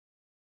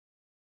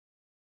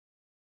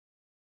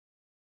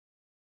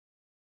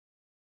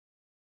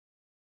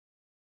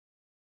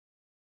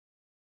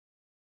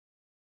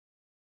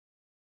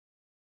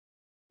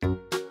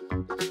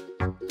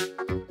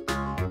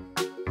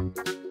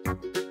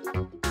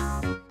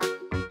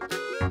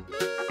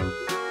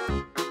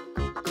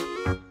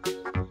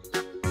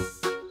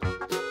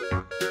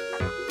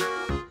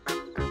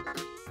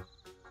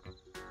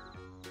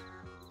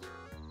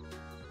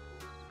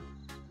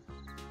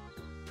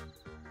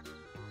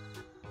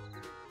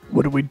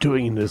What are we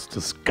doing in this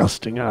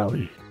disgusting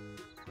alley?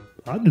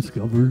 I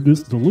discovered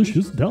this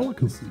delicious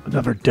delicacy.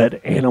 Another dead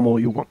animal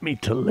you want me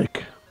to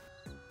lick?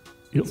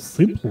 It's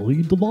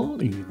simply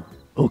divine.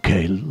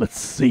 Okay, let's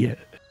see it.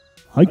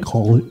 I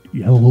call it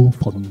yellow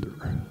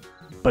thunder.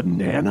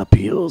 Banana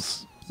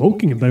peels?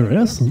 Smoking their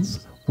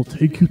essence will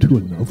take you to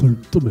another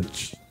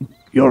dimension.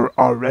 You're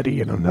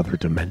already in another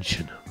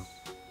dimension.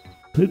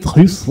 It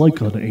tastes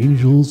like an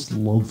angel's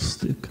love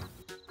stick.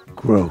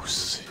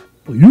 Gross.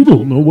 You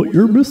don't know what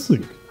you're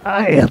missing.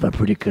 I have a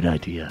pretty good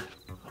idea.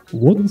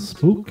 One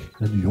smoke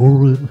and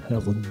you're in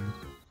heaven.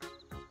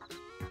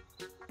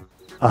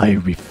 I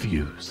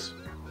refuse.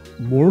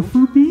 More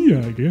for me,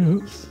 I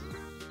guess.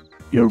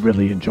 You're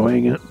really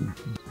enjoying it?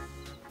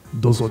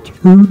 Does a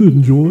turd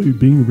enjoy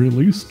being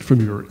released from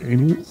your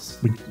anal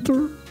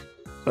sphincter?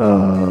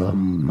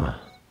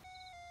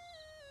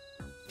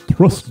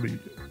 Trust me,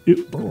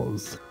 it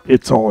does.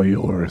 It's all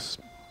yours.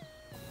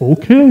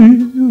 Okay.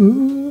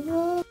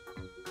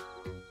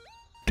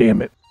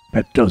 Damn it,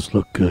 that does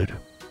look good.